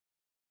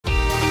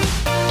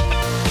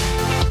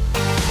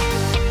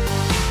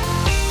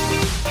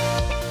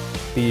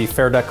The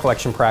Fair Debt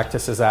Collection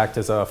Practices Act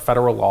is a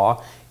federal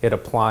law. It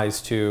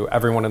applies to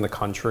everyone in the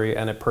country,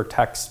 and it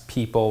protects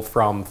people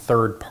from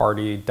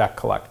third-party debt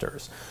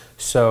collectors.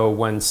 So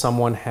when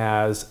someone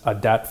has a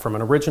debt from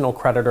an original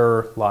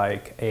creditor,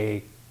 like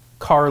a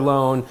car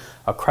loan,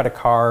 a credit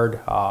card,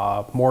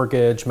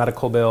 mortgage,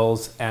 medical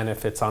bills, and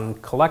if it's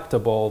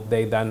uncollectible,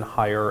 they then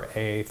hire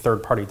a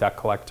third-party debt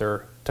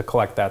collector to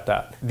collect that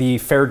debt. The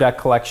Fair Debt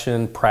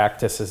Collection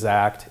Practices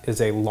Act is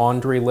a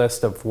laundry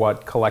list of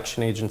what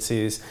collection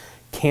agencies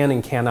can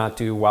and cannot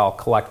do while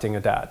collecting a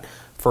debt.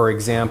 For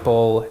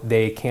example,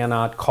 they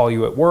cannot call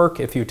you at work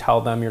if you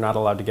tell them you're not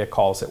allowed to get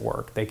calls at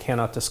work. They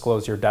cannot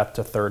disclose your debt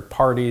to third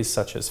parties,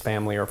 such as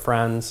family or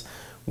friends.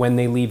 When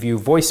they leave you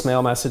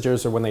voicemail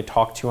messages or when they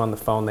talk to you on the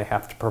phone, they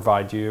have to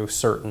provide you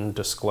certain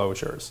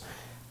disclosures.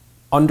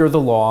 Under the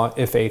law,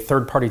 if a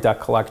third-party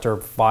debt collector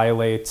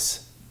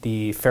violates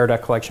the Fair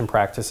Debt Collection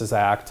Practices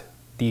Act,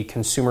 the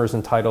consumer is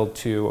entitled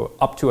to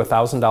up to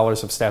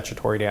 $1,000 of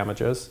statutory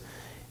damages,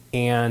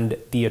 and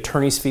the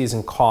attorney's fees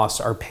and costs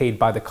are paid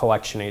by the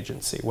collection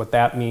agency. What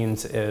that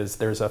means is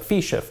there's a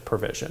fee shift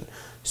provision.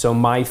 So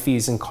my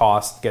fees and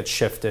costs get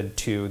shifted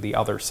to the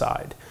other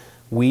side.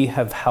 We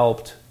have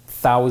helped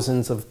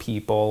thousands of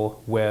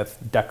people with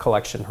debt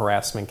collection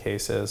harassment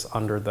cases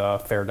under the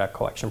Fair Debt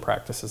Collection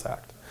Practices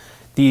Act.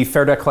 The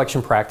Fair Debt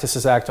Collection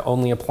Practices Act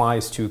only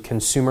applies to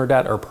consumer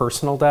debt or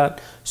personal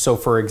debt. So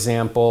for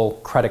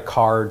example, credit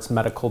cards,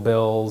 medical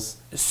bills,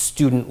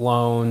 student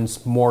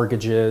loans,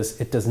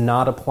 mortgages. It does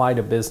not apply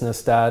to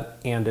business debt,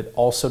 and it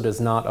also does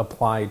not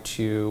apply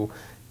to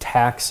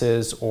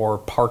taxes or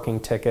parking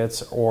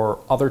tickets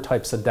or other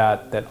types of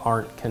debt that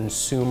aren't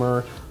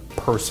consumer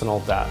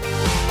personal debt.